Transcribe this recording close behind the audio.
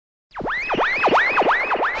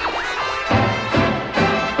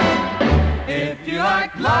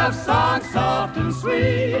like love songs soft and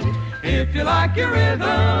sweet. If you like your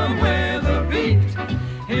rhythm with a beat,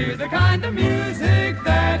 here's the kind of music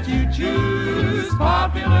that you choose.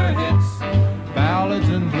 Popular hits, ballads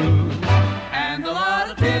and blues, and a lot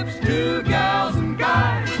of tips to gals and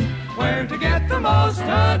guys, where to get the most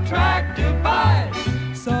attractive buys.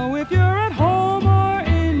 So if you're at home or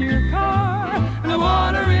in your car, I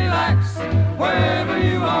wanna relax wherever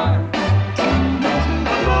you are.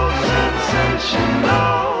 Most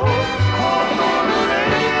sensational on the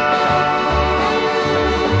radio.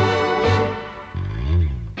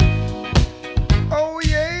 Oh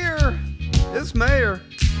yeah, it's Mayor.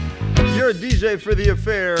 You're a DJ for the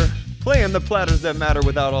affair, playing the platters that matter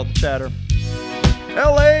without all the chatter.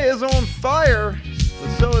 LA is on fire, but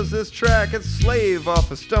so is this track. It's Slave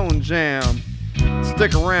off of Stone Jam.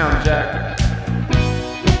 Stick around, Jack.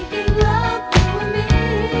 Making love you and me,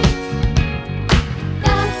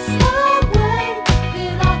 that's the way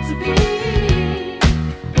it ought to be.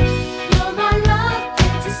 You're my love,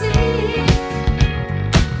 can't you see?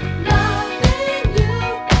 Loving you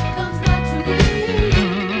comes naturally.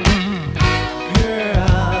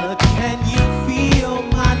 Girl, can you feel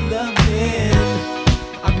my loving?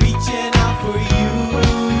 I'm reaching out for you.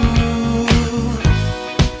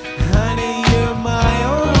 Honey, you're my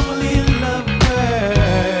only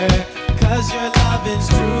lover, 'cause your loving's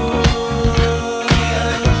true.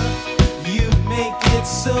 You make it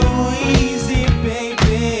so easy,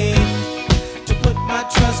 baby, to put my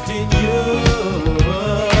trust in you.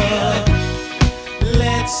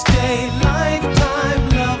 Let's stay lifetime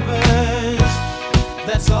lovers.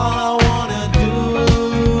 That's all I wanna do.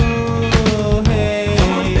 Hey,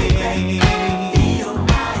 feel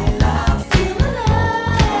my love, Feel my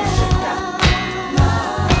feel my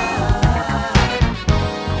love.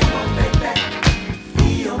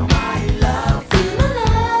 feel my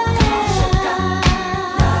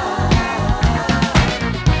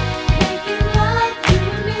Making love you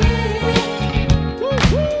and me,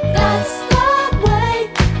 that's the way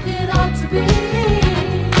it ought to be.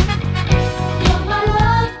 You're my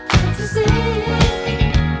love, can't you see?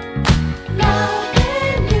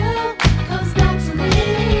 Loving you comes naturally.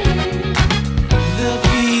 The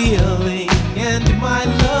feeling and my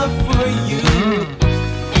love for you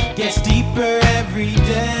gets deeper every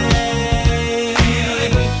day.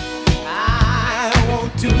 I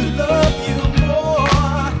want to love you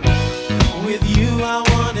more. With you, I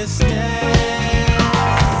wanna stay.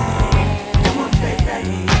 Come on,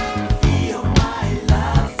 baby, feel my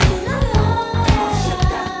love. Feel my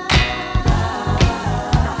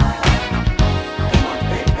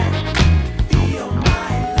Feel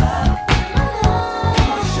my love.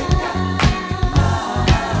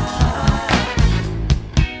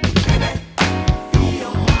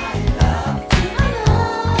 Feel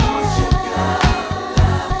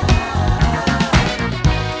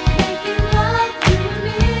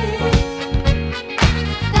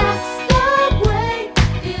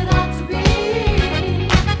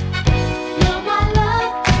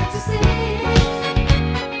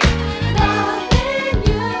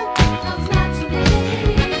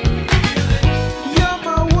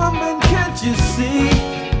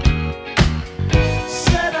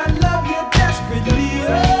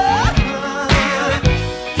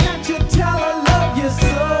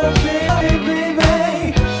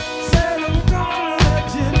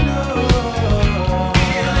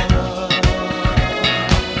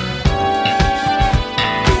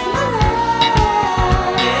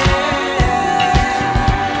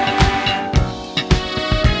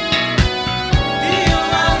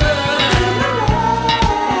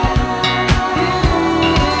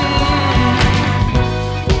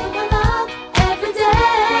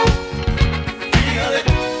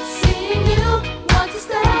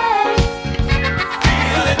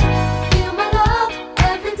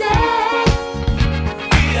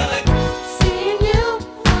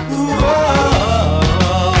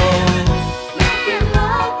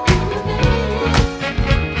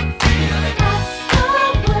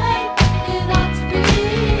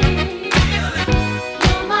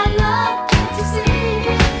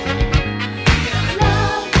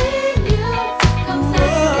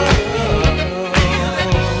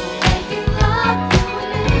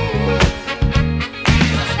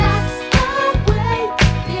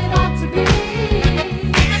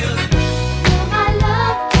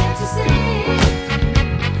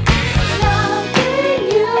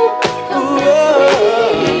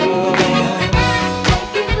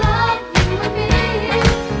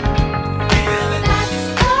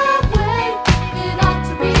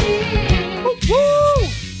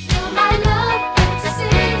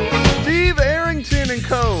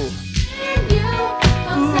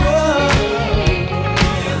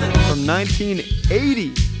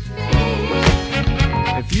 1980.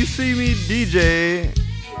 If you see me DJ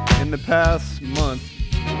in the past month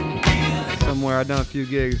somewhere, I've done a few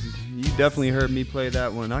gigs, you definitely heard me play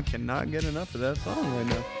that one. I cannot get enough of that song right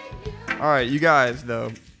now. All right, you guys,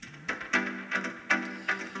 though.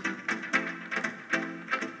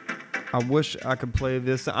 I wish I could play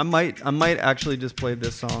this. I might actually just play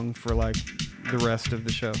this song for like the rest of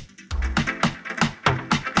the show.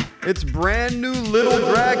 It's brand new Little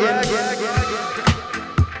Dragon.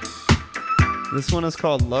 This one is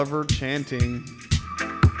called Lover Chanting.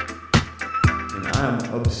 And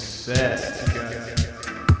I'm obsessed.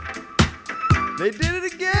 They did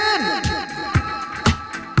it again!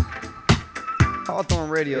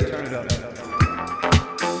 Hawthorne Radio, turn it up.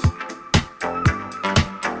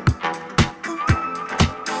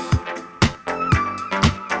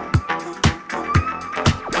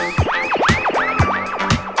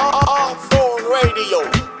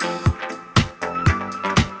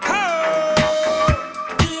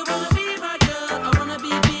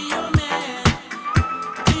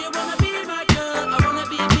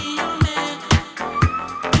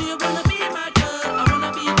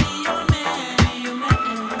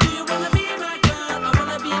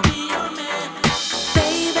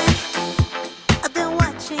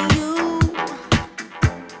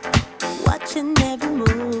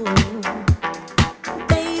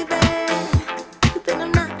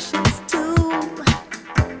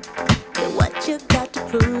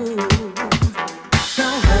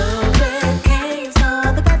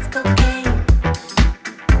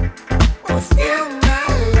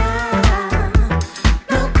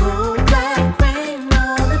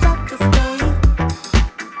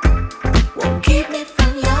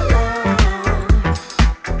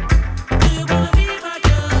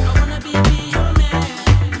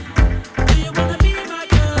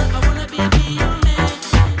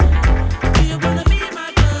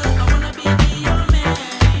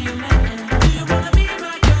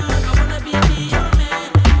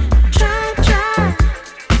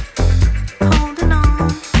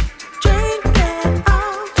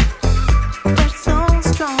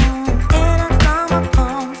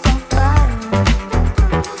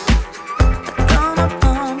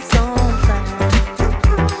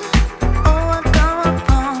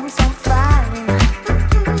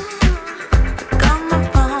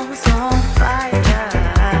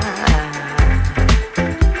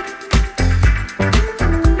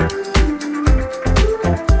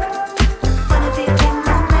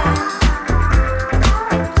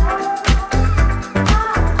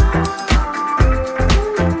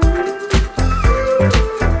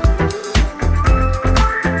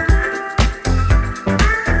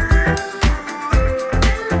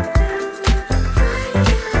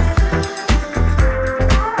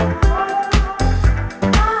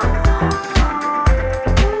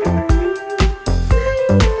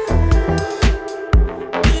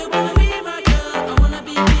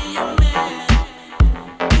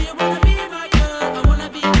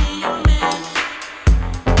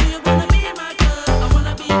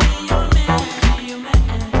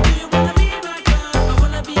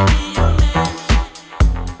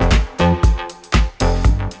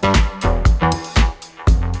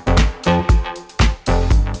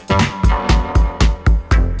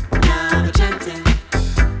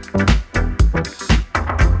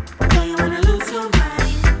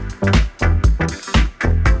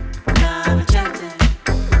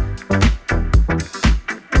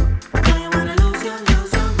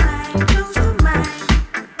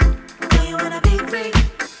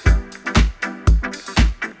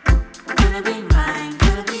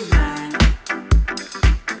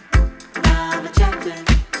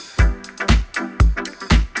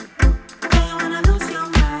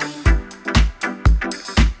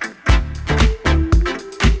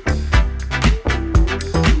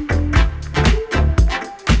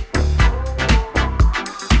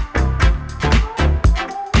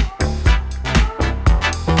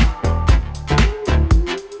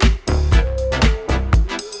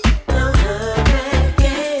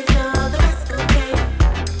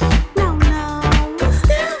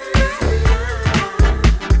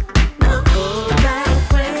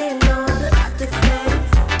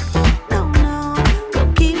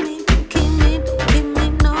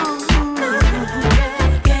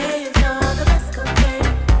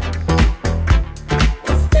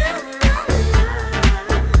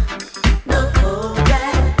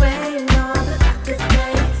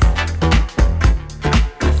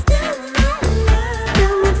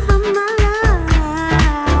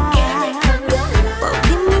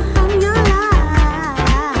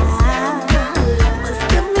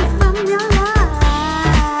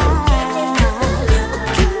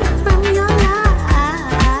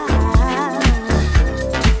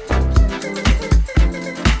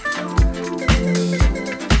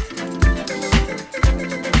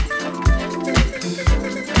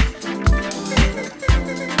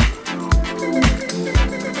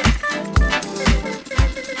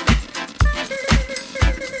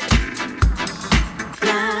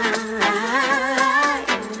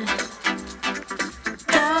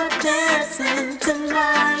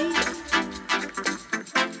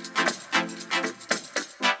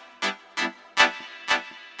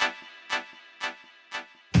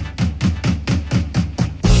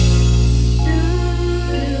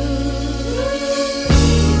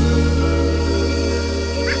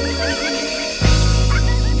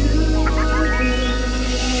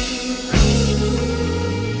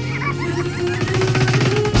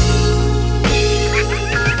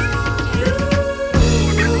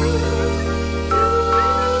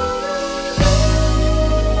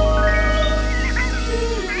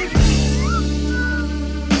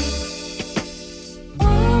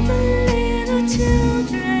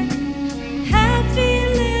 children, happy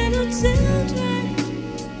little children,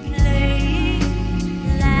 playing,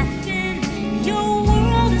 laughing. Your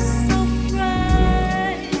world is so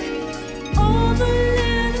bright. All the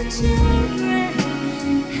little children,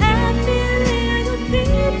 happy little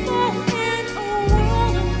people in a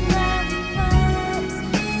world of lollipops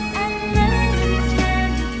and lemon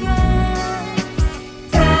candy drops.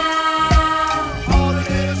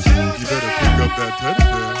 You better pick up that teddy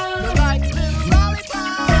bear.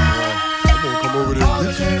 I'm gonna come over there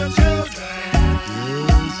and get you.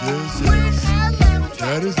 Yes.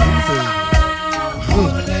 That is the thing.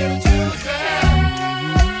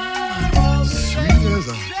 Sweet as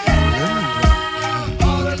a lemon drop.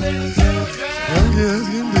 Oh, yes,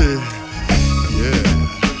 indeed.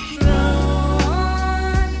 Yeah.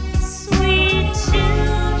 Run, sweet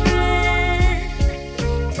children,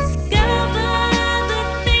 discover the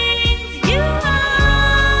things you are.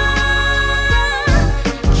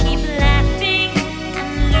 Keep laughing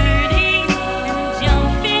and learning and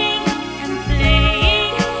jumping and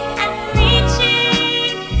playing and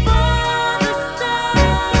reaching for the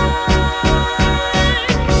stars.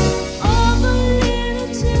 All the little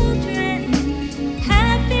children,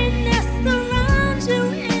 happiness surrounds you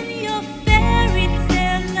in your fairy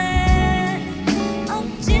tale land of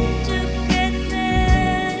gingerbread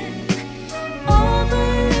men. All the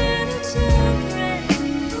little children,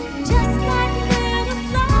 just like little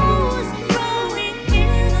flowers growing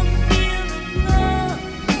in a field of love,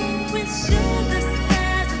 with sugar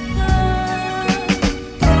skies above.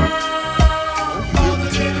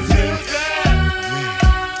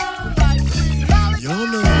 Y'all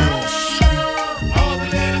know you're sweet. All the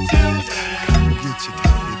little children. Come get your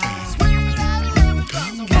candy bags. Come get it.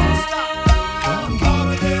 Come get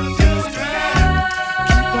it.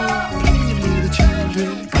 Keep on playing, little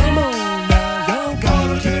children. Come on now, y'all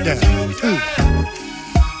gotta get down.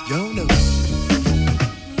 Y'all know.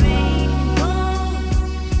 Rainbows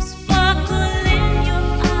sparkle in your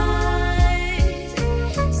eyes.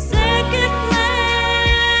 Circus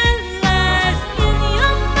land lies in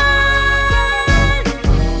your mind.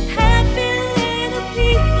 Happy little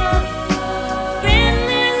people,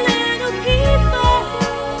 friendly little people,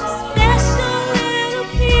 special little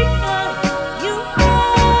people you are.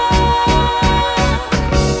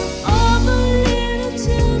 All the little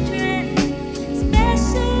children,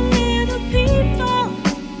 special little people,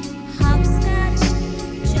 hopscotch,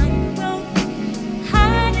 jump rope,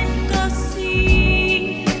 hide and go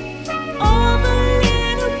seek. All the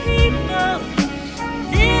little people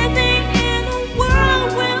living in a world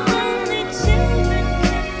where only children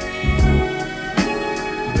can live.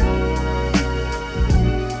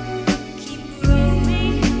 Keep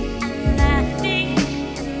growing and laughing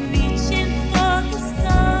and reaching for the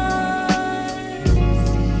stars.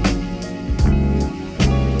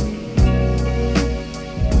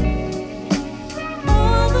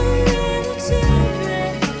 All the little children,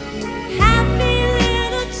 happy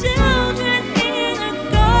little children in a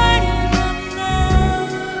garden of love.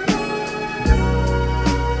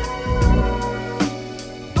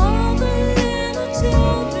 All the little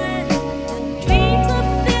children, their dreams are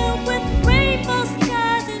filled with rainbow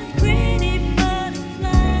skies and pretty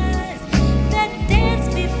butterflies that dance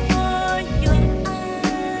before your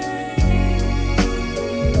eyes.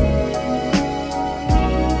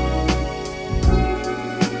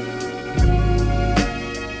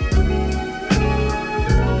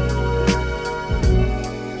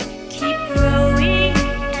 Keep growing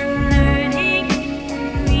and learning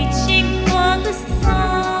and reaching for the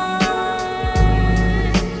stars.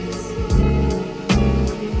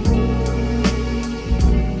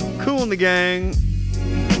 Kool and the Gang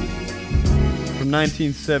from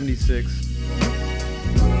 1976.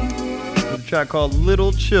 With a track called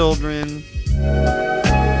Little Children.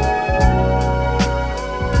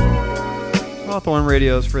 Hawthorne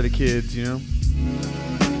Radio's for the kids, you know.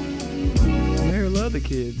 They love the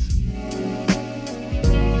kids.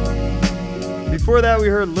 Before that, we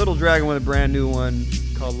heard Little Dragon with a brand new one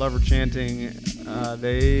called Lover Chanting. I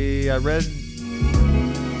read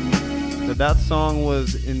that song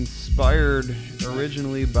was inspired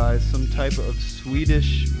originally by some type of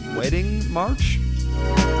Swedish wedding march.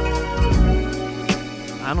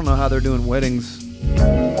 I don't know how they're doing weddings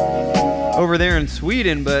over there in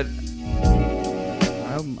Sweden, but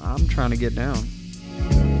I'm trying to get down.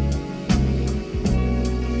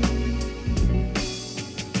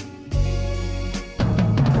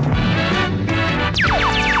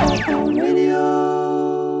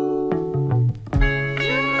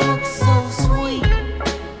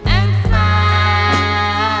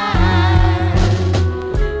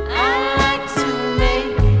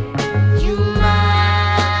 You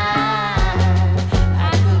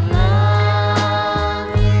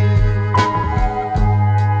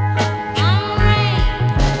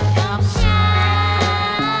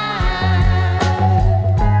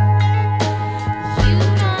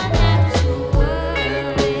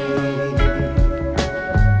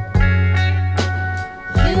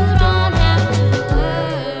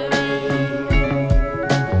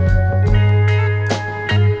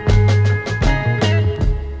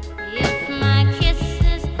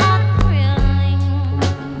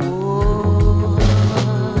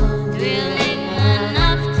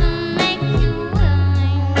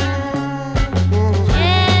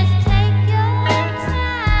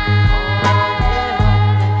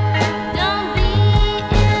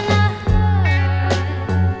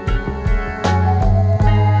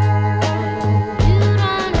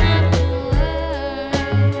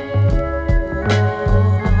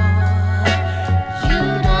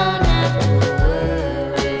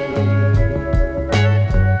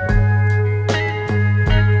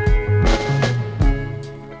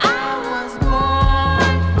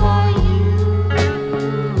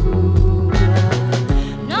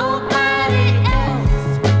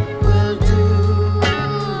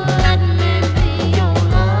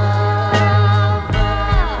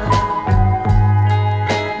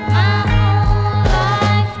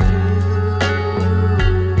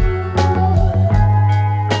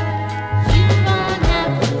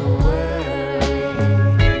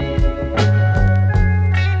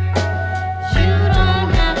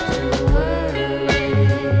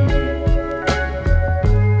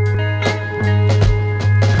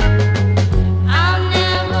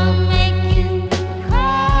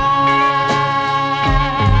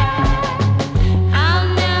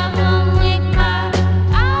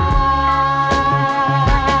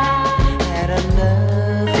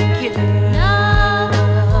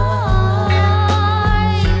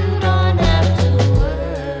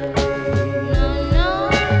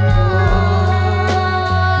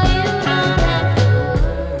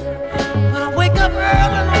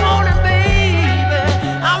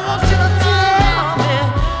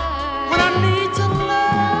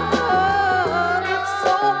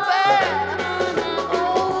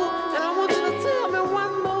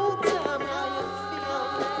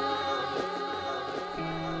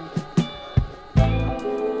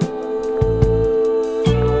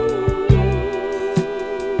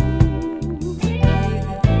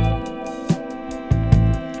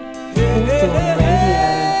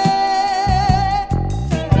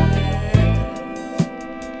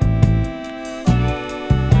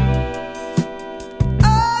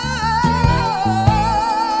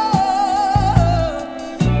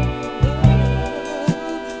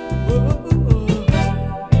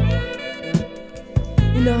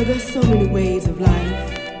so many ways of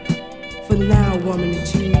life for the now woman to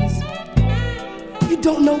choose. You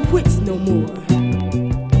don't know which no more.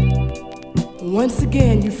 Once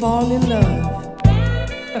again, you fall in love.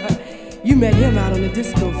 You met him out on the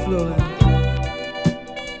disco floor.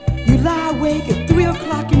 You lie awake at 3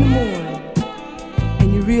 o'clock in the morning,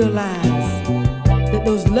 and you realize that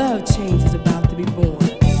those love changes about to be born.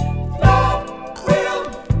 Love will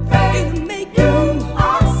make you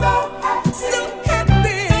so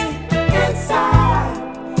happy inside.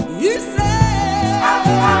 You say,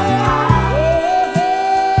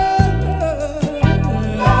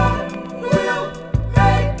 love will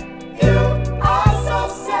make you so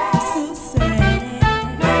sad,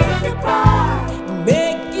 make you cry,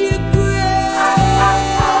 make you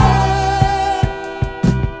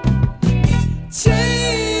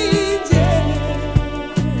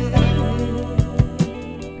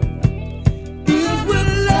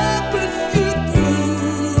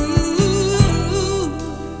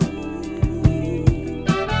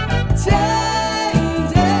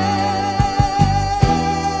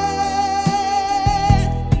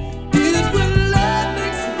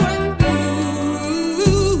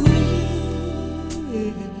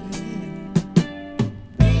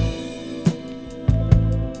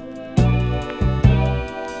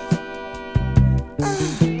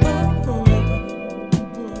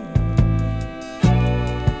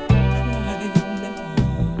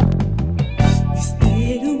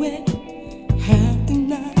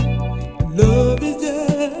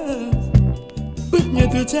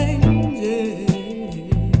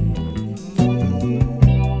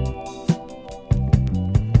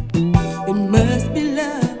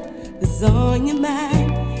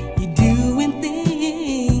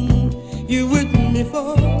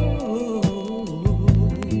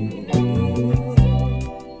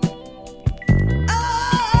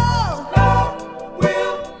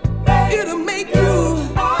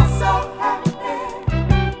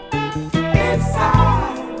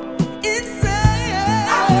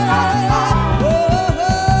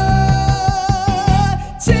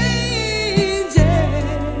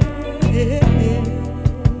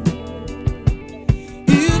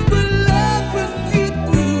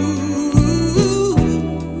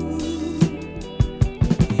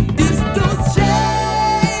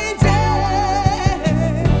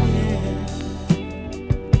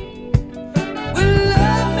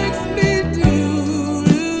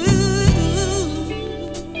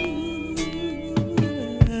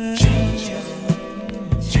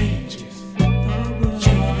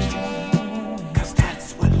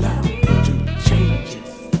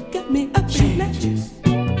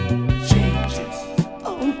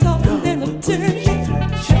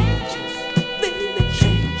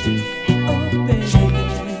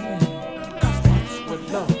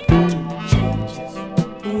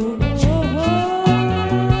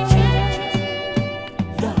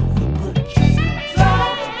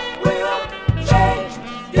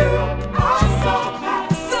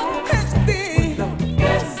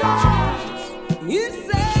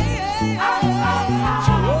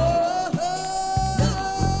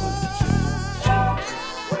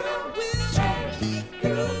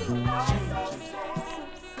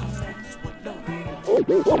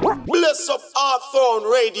Bless up Hawthorne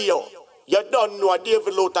Radio. You don't know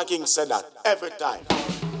David Luther King said that every time.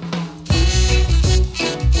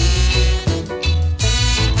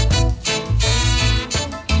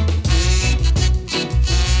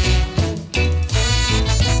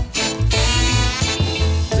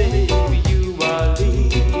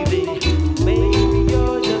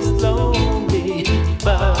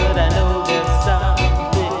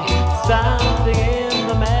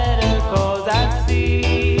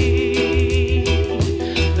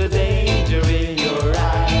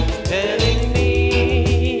 Telling me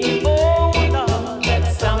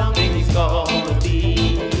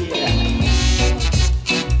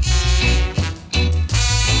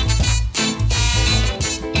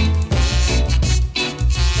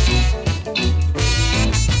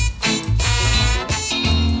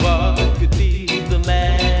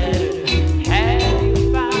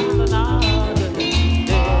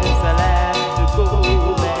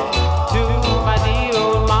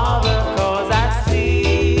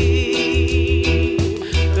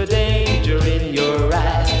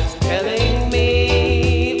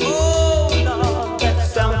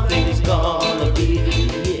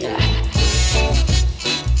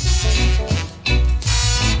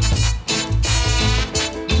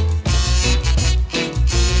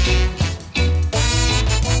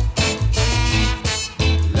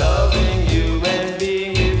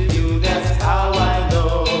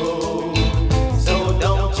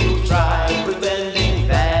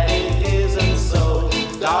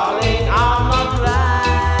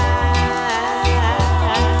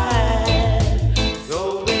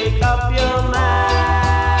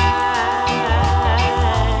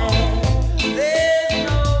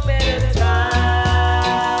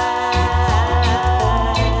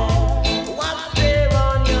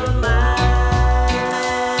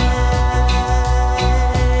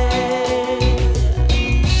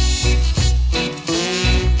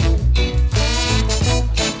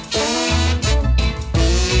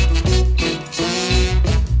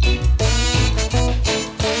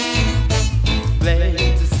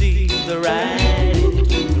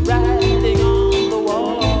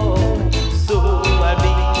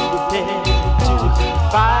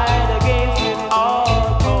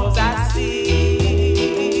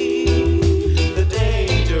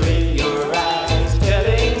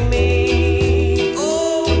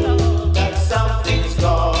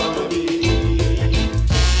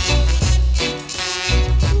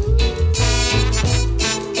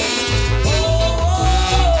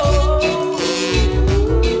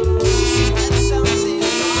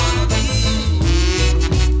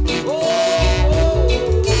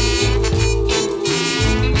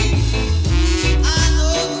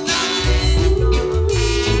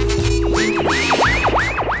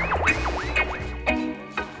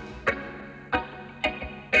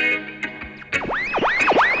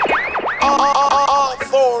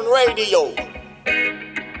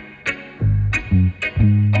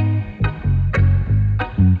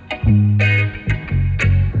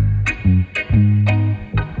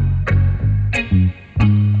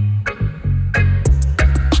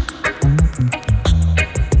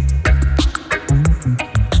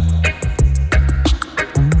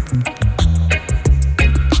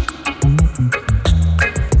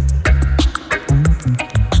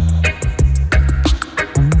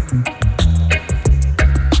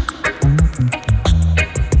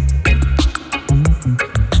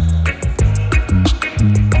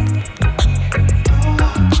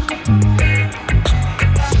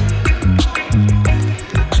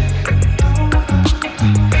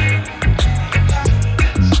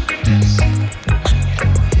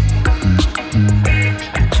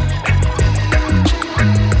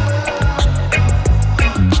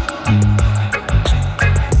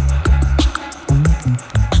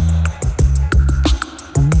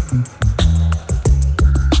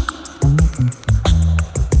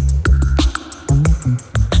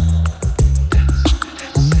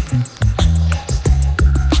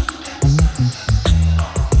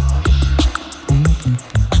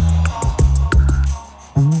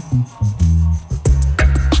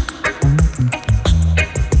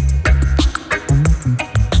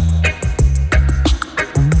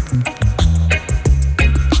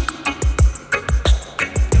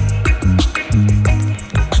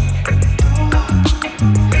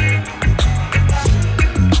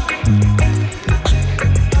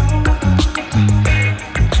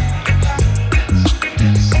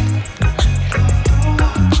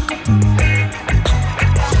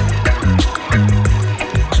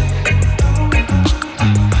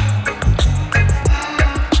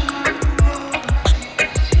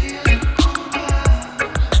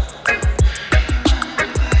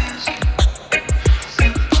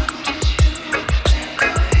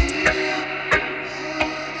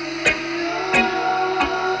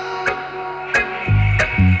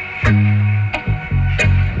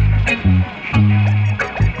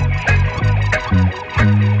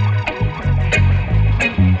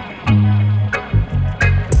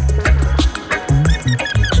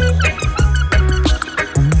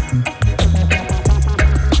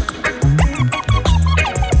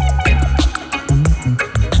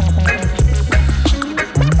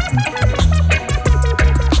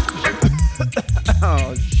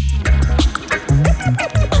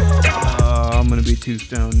too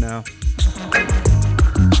stoned now.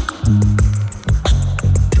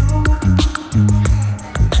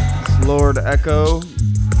 It's Lord Echo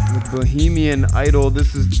with Bohemian Idol.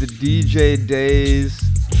 This is the DJ Days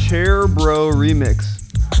Chair Bro remix.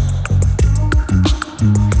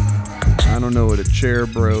 I don't know what a chair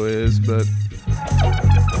bro is, but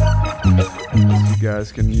you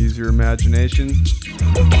guys can use your imagination.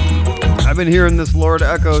 I've been hearing this Lord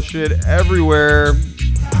Echo shit everywhere.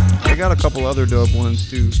 I got a couple other dope ones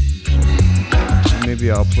too. Maybe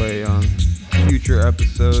I'll play on future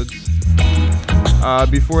episodes.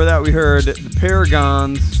 Before that, we heard the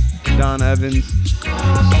Paragons, Don Evans,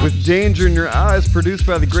 with Danger in Your Eyes, produced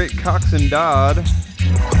by the great Coxsone Dodd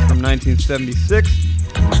from 1976.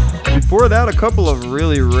 Before that, a couple of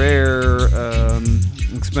really rare,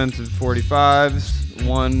 expensive 45s.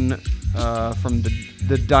 One from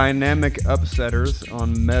the Dynamic Upsetters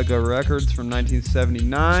on Mega Records from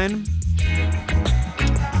 1979.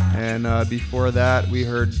 And before that, we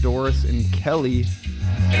heard Doris and Kelly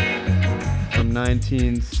from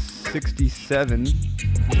 1967.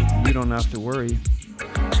 You Don't Have to Worry.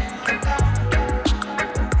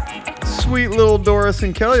 Sweet little Doris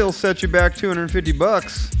and Kelly will set you back $250.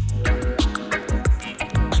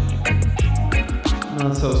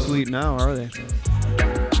 Not so sweet now, are they?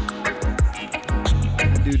 I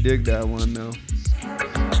do dig that one though.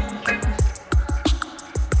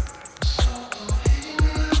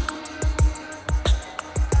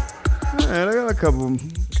 Alright, I got a couple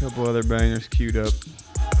other bangers queued up.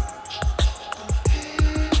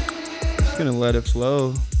 Just gonna let it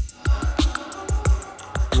flow.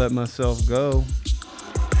 Let myself go.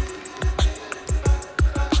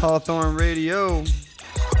 Hawthorne Radio.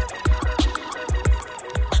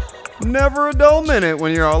 Never a dull minute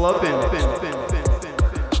when you're all up in it.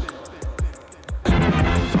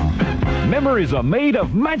 Memories are made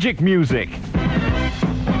of magic music.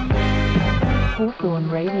 Hawthorne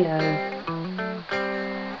Radio.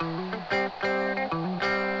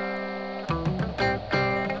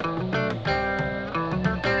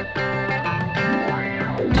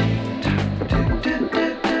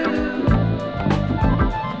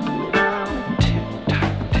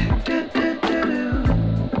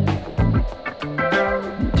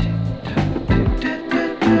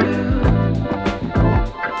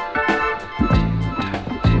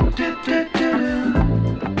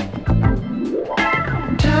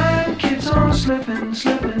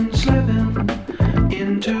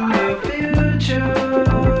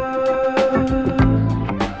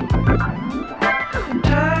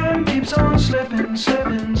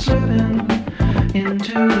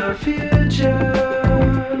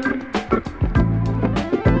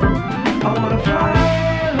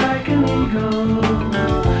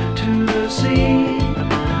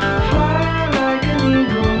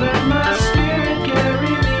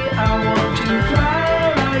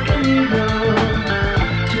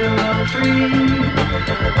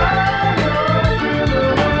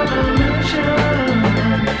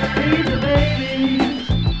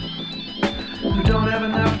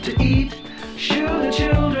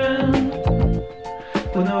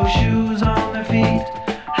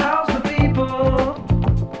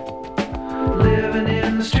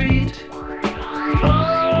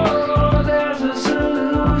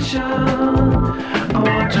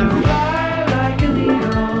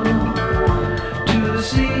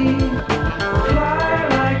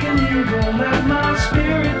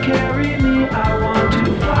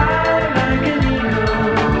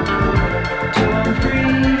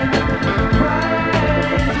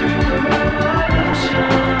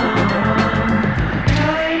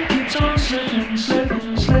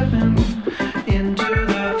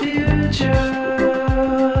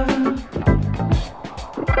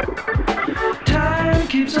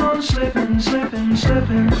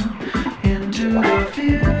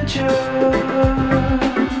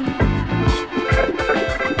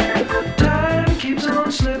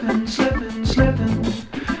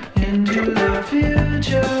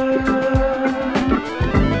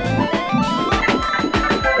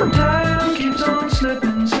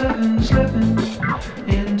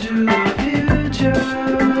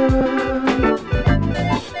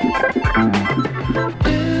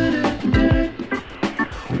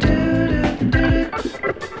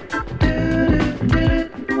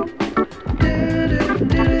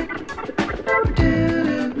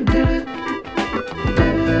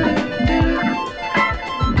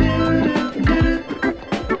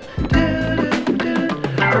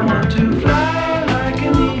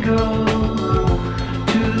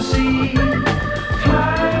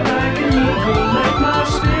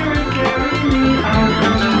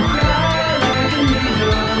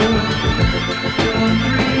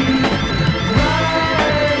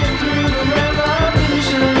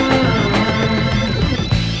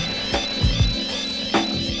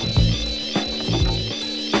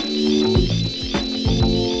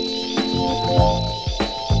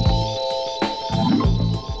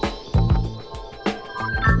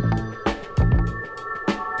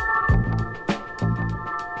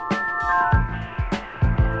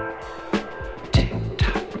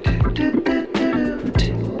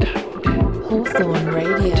 Thorn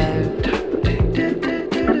Radio.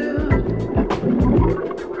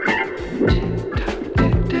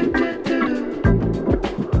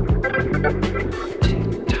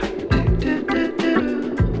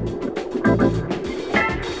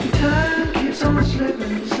 Time keeps on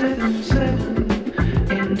slipping, slipping, slipping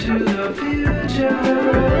into the future.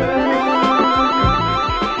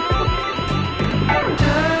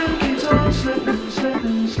 Time keeps on slipping,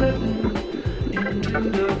 slipping, slipping into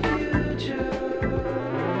the future.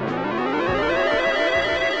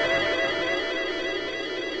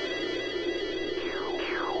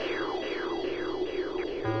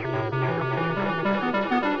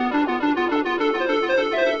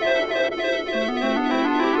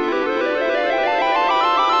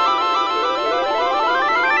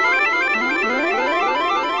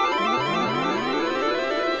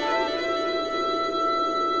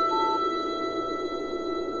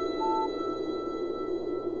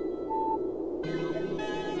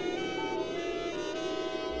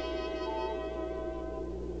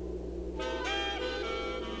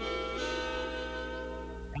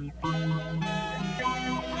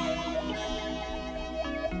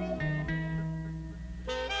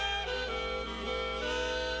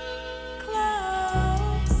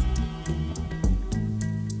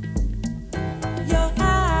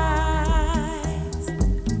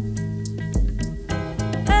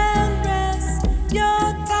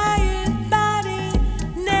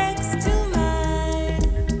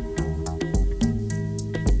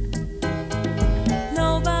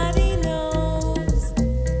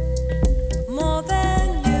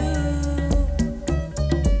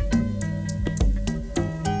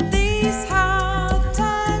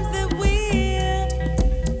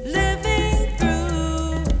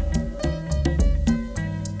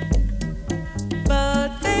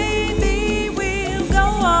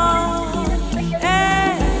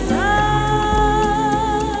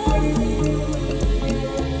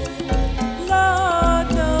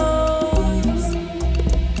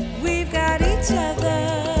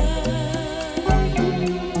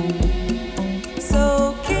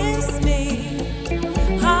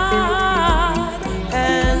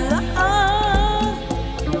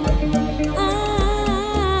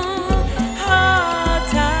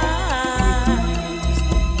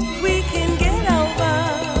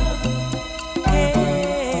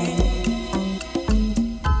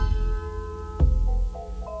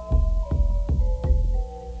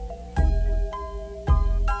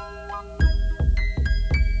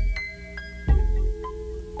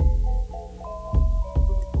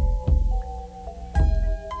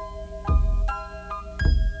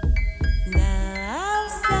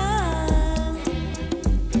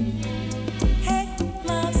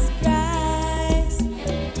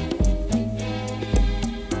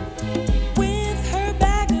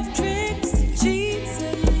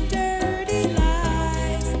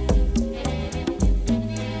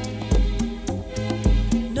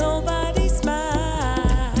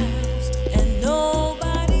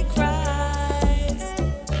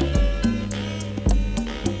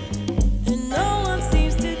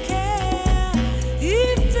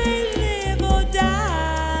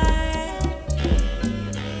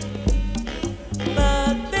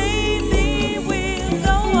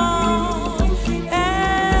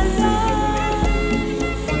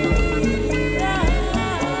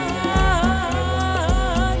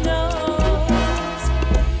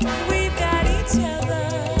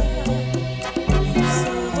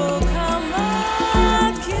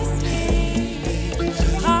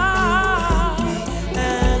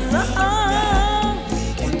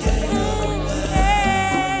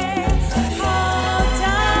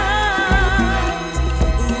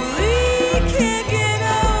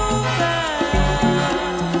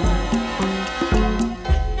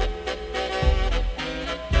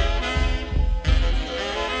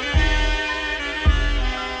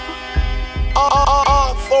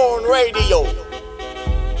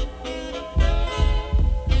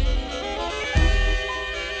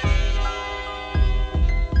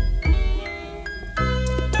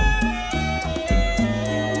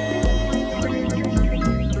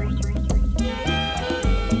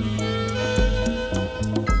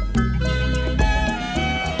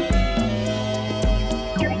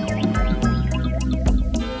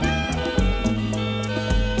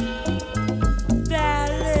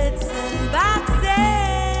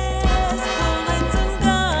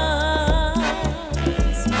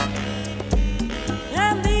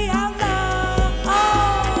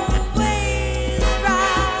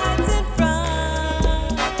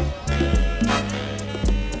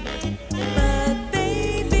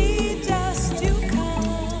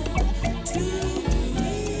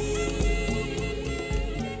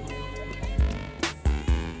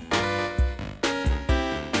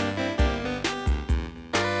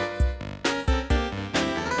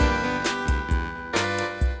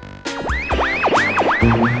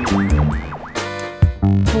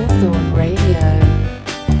 Hawthorne Radio.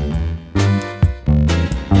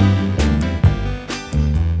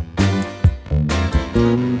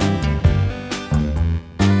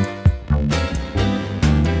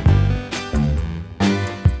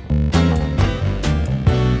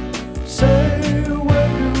 Say where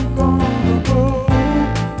you gonna go,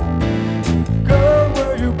 girl,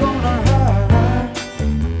 where you gonna hide?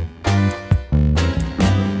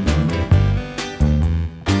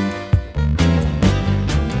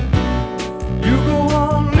 You go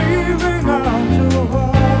on leaving out your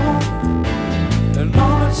heart, and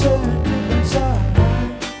all it's said deep inside.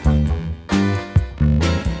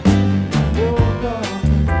 Oh,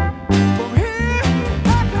 darling, from here I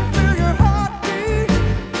can feel your heartbeat.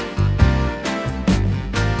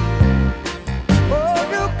 Oh,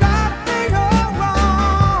 you got me all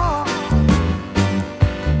wrong.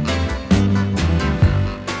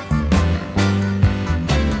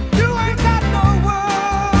 You ain't got no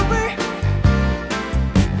worry.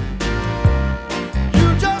 You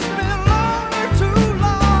just been lonely too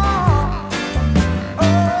long. Oh,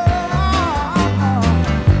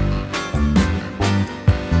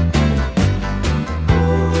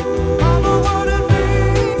 I know what it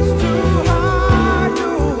means to hide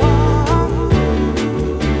your heart.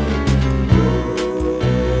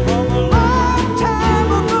 From a long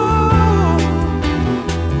time ago,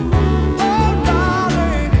 oh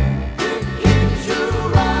darling, it keeps you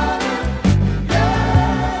running,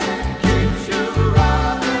 yeah, it keeps you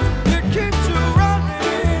running, it keeps you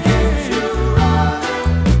running, it keeps you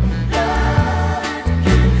running, yeah, it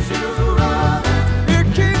keeps you running, it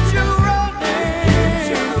keeps you running, it keeps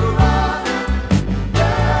you running,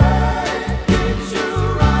 yeah, it keeps you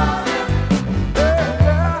running,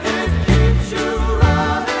 yeah, it keeps you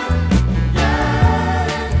running, yeah,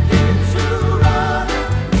 it keeps you running.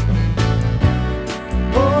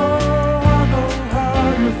 Oh, I know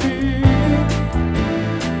how you feel.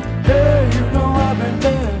 Yeah, you know I've been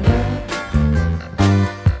there.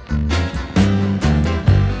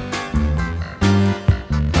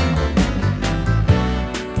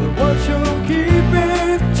 But what you're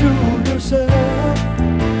keeping to yourself,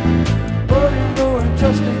 but you know it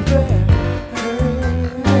just ain't fair.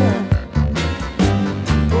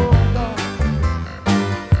 Oh, Lord.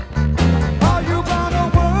 Are you gonna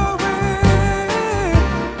worry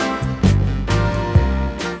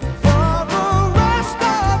for the rest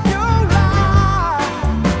of your life?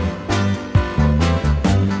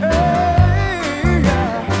 Hey,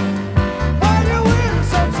 yeah. Why you in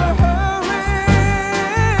such a hurry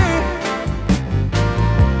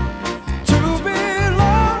to be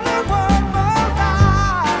lonely one more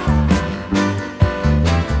night?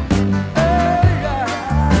 Hey, yeah.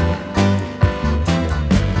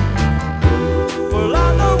 Well, I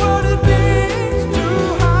know what it means to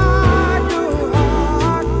hide your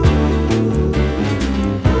heart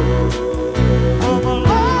from a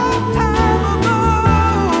long time ago.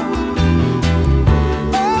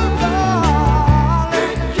 Oh, darling,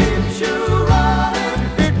 it keeps you running,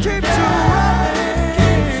 it keeps you running, it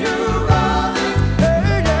keeps you running,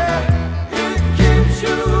 hey, yeah, it keeps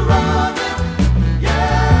you running,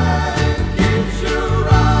 yeah, it keeps you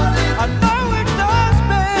running. I know it does,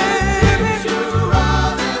 baby. It keeps you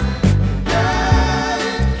running, yeah,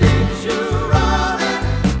 it keeps you running,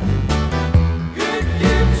 it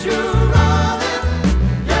keeps you running,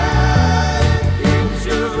 yeah, it keeps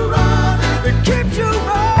you running, it keeps you running.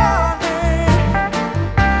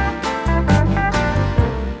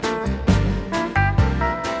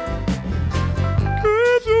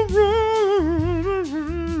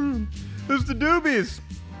 It's the Doobies.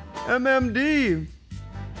 MMD.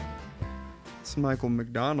 It's Michael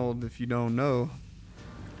McDonald, if you don't know.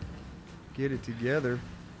 Get it together.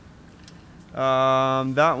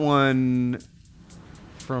 That one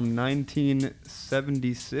from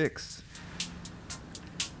 1976.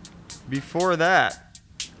 Before that,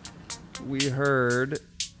 we heard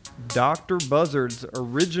Dr. Buzzard's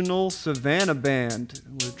original Savannah Band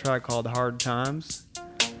with a track called Hard Times.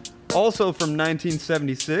 Also from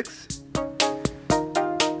 1976.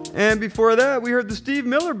 And before that, we heard the Steve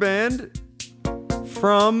Miller Band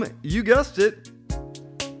from, you guessed it,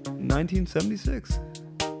 1976.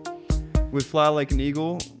 With Fly Like an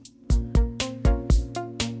Eagle.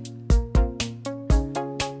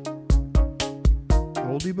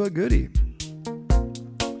 Oldie but goodie.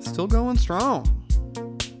 Still going strong.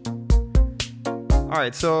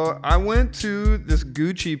 Alright, so I went to this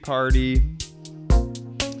Gucci party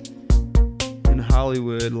in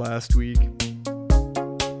Hollywood last week.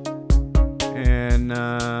 And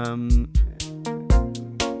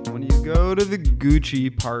when you go to the Gucci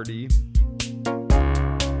party,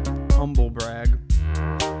 humble brag.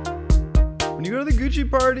 When you go to the Gucci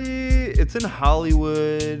party, it's in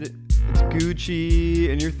Hollywood, it's Gucci,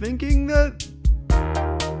 and you're thinking that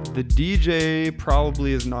the DJ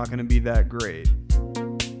probably is not going to be that great.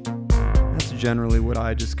 That's generally what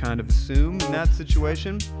I just kind of assume in that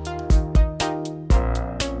situation.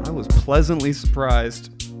 I was pleasantly surprised.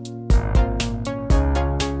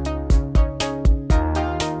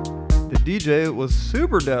 The DJ was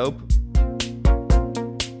super dope,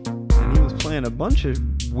 and he was playing a bunch of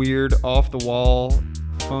weird, off-the-wall,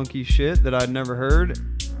 funky shit that I'd never heard,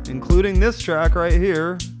 including this track right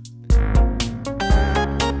here.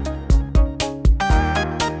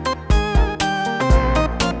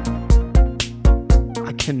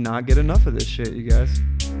 I cannot get enough of this shit, you guys.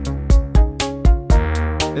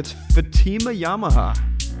 It's Fatima Yamaha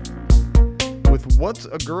with What's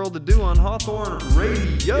a Girl to Do on Hawthorne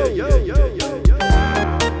Radio.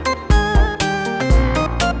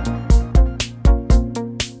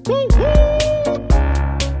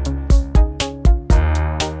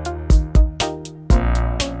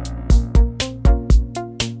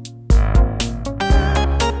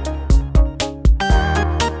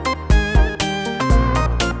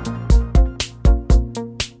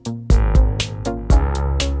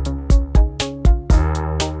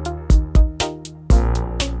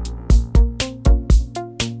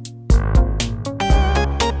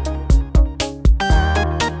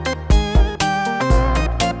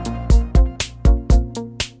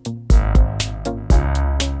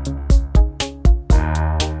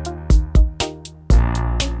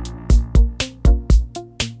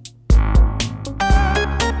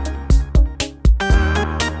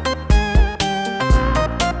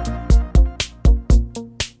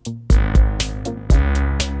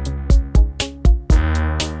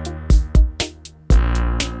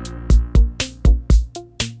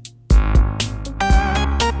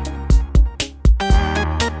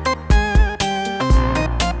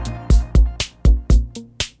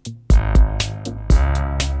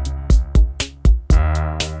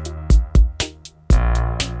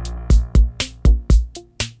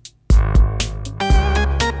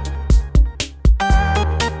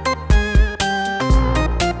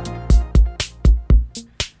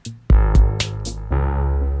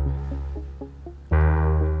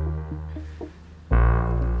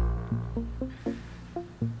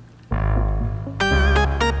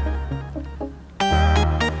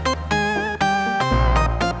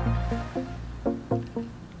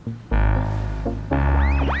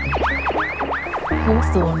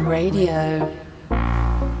 Hawthorne Radio.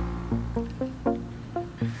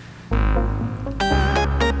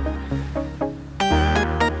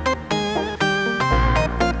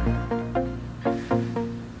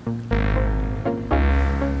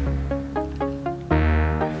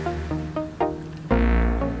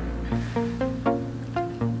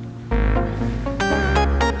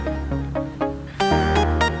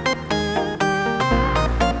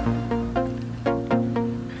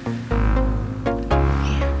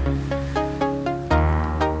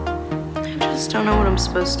 Don't know what I'm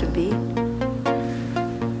supposed to be. You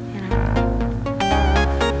know,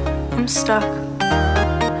 I'm stuck.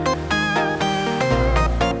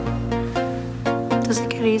 Does it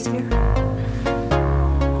get easier?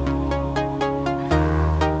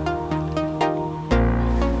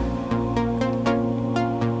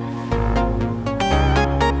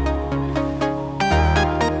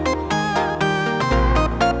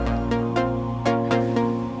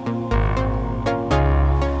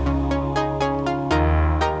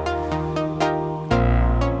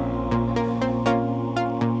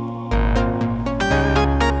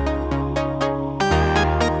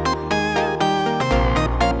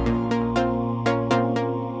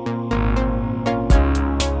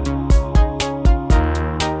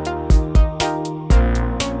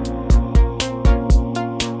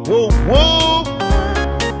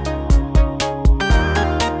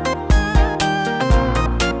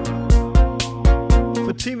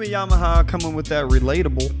 Fatima Yamaha coming with that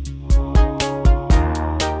relatable.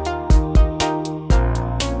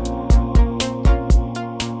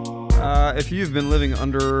 If you've been living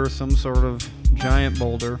under some sort of giant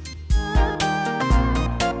boulder,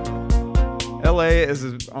 LA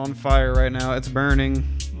is on fire right now. It's burning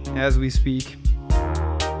as we speak.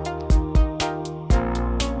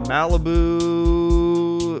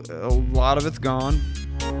 Malibu, a lot of it's gone,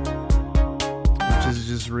 which is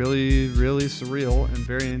just really, really surreal and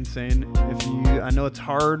very insane. I know it's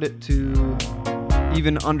hard to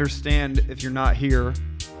even understand if you're not here,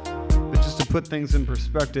 but just to put things in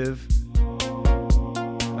perspective,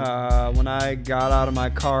 when I got out of my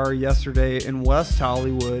car yesterday in West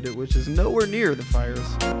Hollywood, which is nowhere near the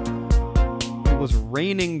fires, was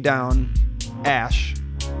raining down ash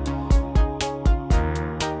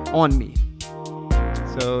on me.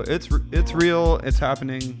 So it's real. It's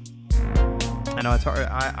happening. I know it's hard.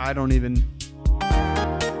 I don't even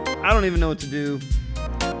know what to do.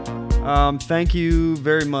 Thank you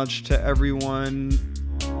very much to everyone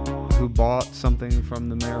who bought something from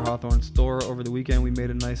the Mayor Hawthorne store over the weekend. We made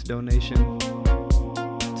a nice donation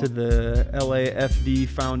to the LAFD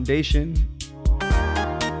Foundation.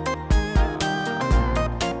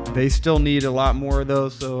 They still need a lot more of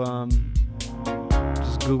those, so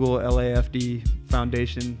just Google LAFD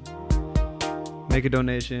Foundation, make a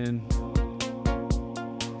donation,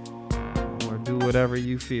 or do whatever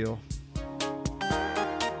you feel.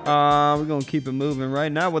 We're gonna keep it moving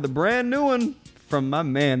right now with a brand new one from my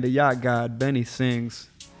man, the yacht god, Benny Sings.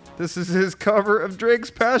 This is his cover of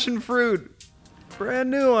Drake's Passion Fruit.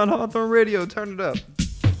 Brand new on Hawthorne Radio. Turn it up.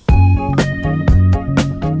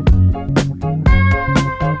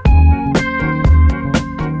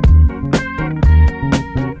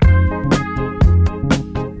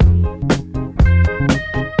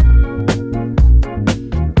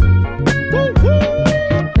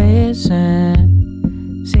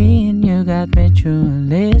 Listen, seeing you got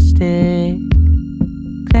ritualistic,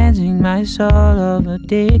 cleansing my soul of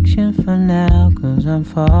addiction for now, 'cause I'm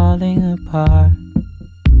falling apart.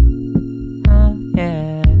 Oh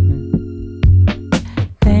yeah.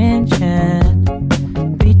 Tension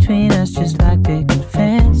between us just like picket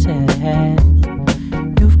fences.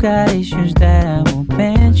 You've got issues that I won't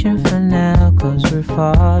mention for now, 'cause we're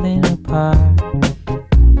falling apart.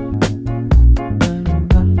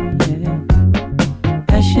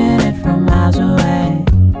 Passionate from miles away,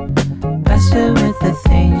 blessed with the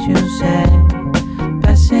things you say,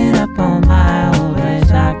 blessing up on my old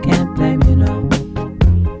ways. I can't blame you, no.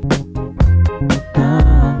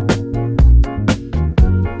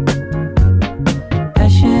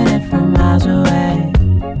 Passionate from miles away,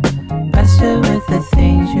 blessed with the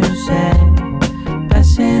things you say,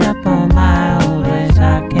 blessing up on my old ways.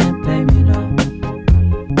 I can't blame you, no.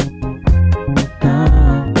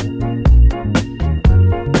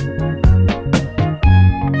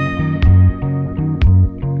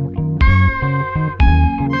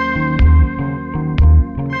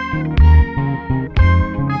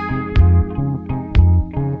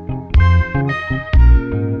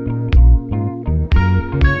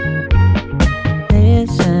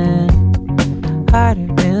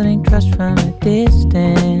 Harder building trust from a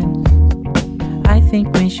distance. I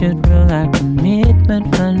think we should rule our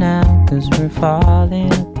commitment for now, 'cause we're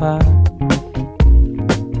falling apart.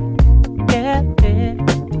 Yeah, yeah.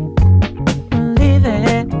 Believe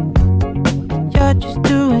it. You're just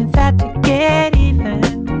doing that to get even.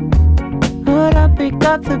 Hold up, pick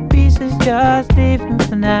up the pieces, just leave them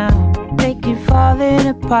for now. They keep falling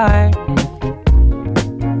apart.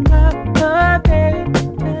 Oh, baby.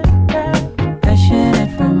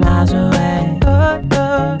 Passionate from miles away,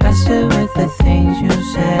 blessed with the things you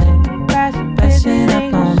say, blessing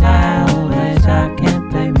up on my old ways. I can't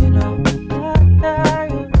blame you, no.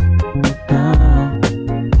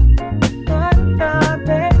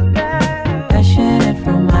 Passionate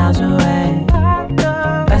from miles away,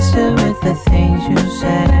 blessed with the things you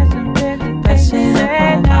say, blessing up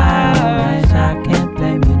on my old ways. I can't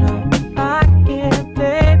blame you, no.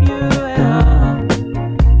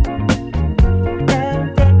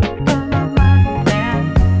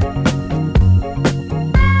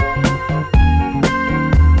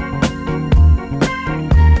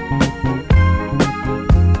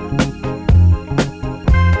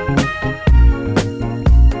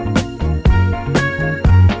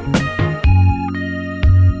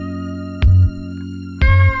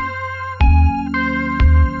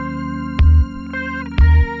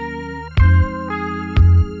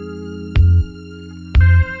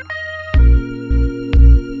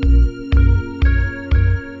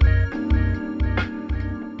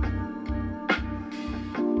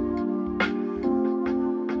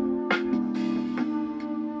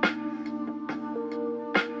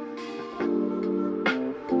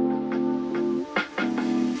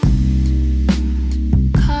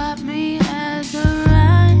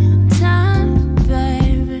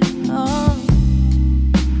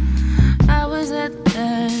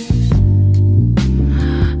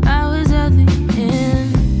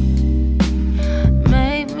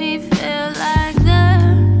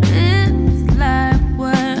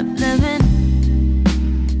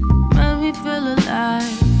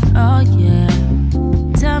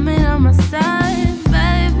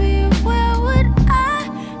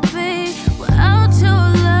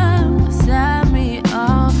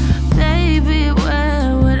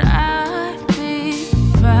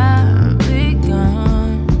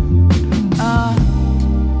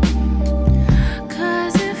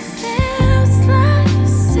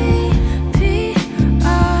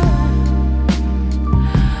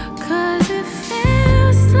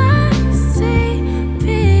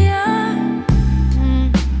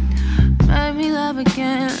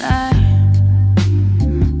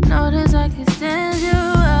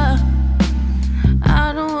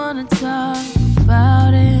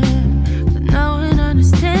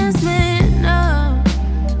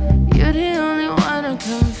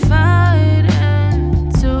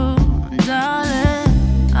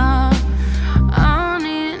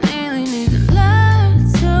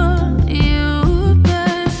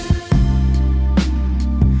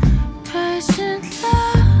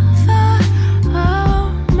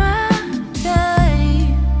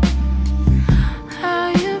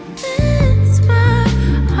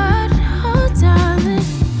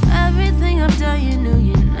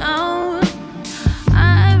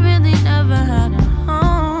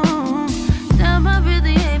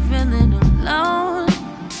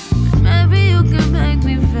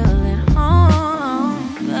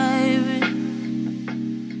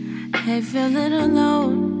 Hate feeling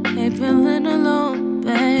alone,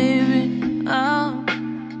 baby. Oh,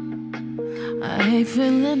 I hate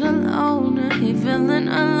feeling alone,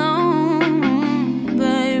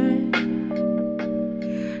 baby.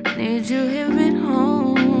 Need you here at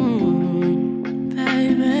home,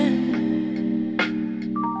 baby.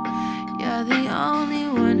 You're the only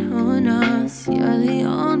one who knows. You're the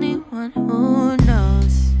only one who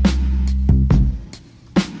knows.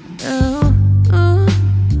 Ooh, ooh,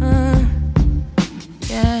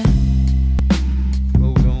 yeah.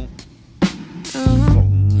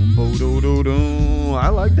 I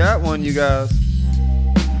like that one, you guys.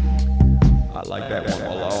 I like that one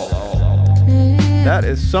a lot. That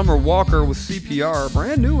is Summer Walker with CPR,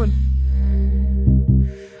 brand new one.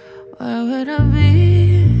 Where would I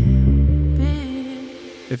be?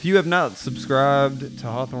 If you have not subscribed to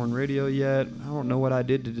Hawthorne Radio yet, I don't know what I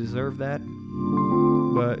did to deserve that.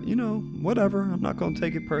 But, you know, whatever. I'm not going to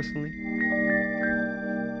take it personally.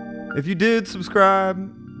 If you did subscribe,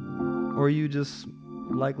 or you just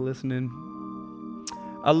like listening,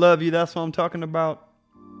 I love you. That's what I'm talking about.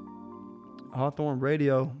 Hawthorne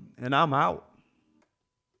Radio, and I'm out.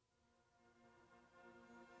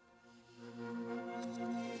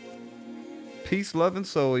 Peace, love, and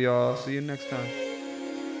soul, y'all. See you next time.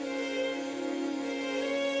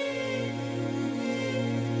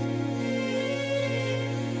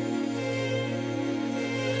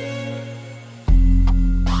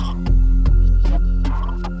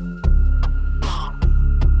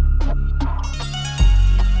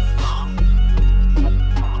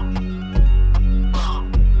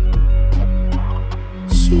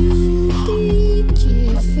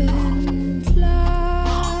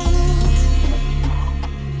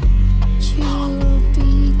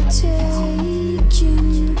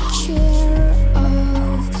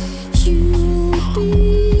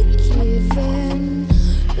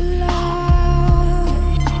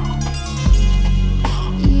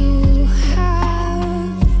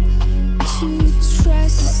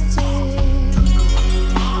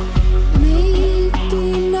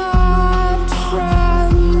 Maybe not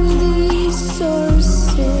from these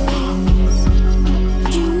sources.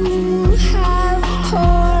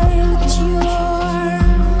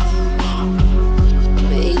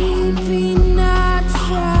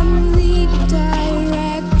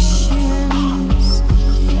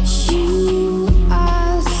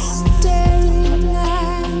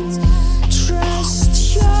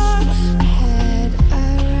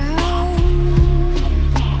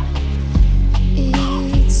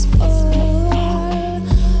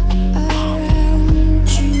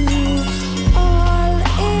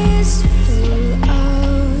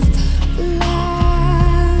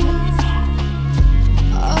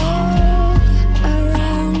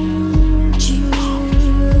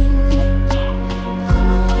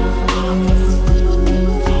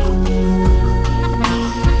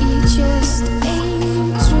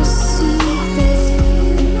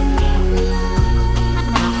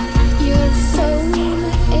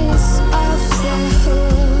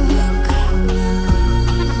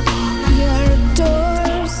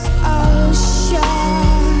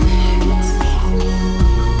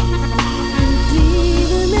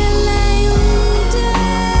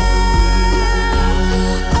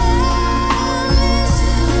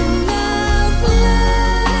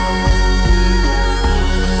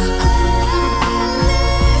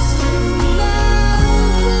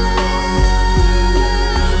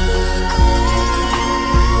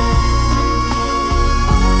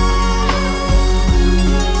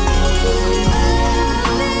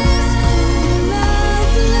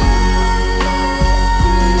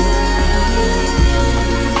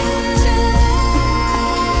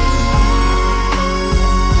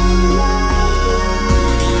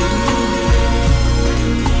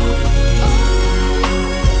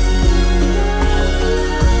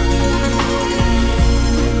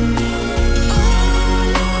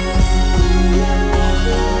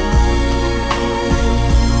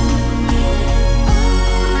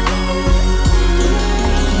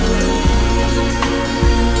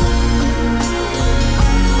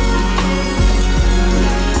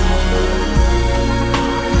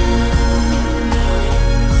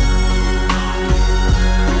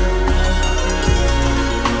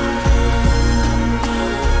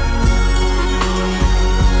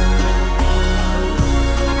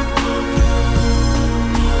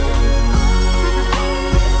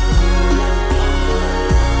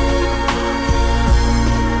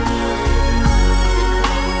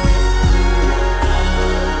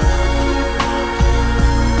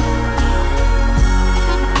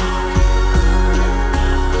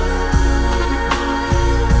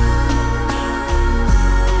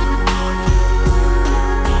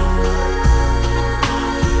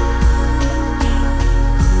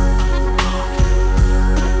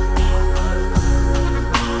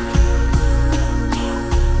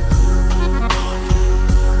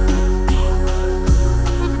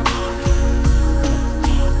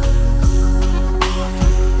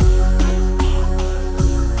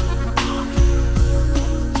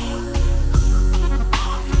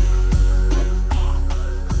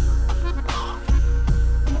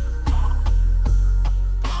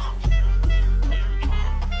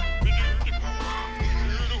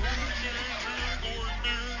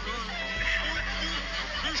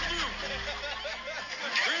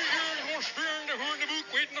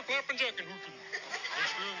 clapping, jacking, hooking. And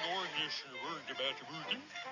still going, yes, sir, worried about the working.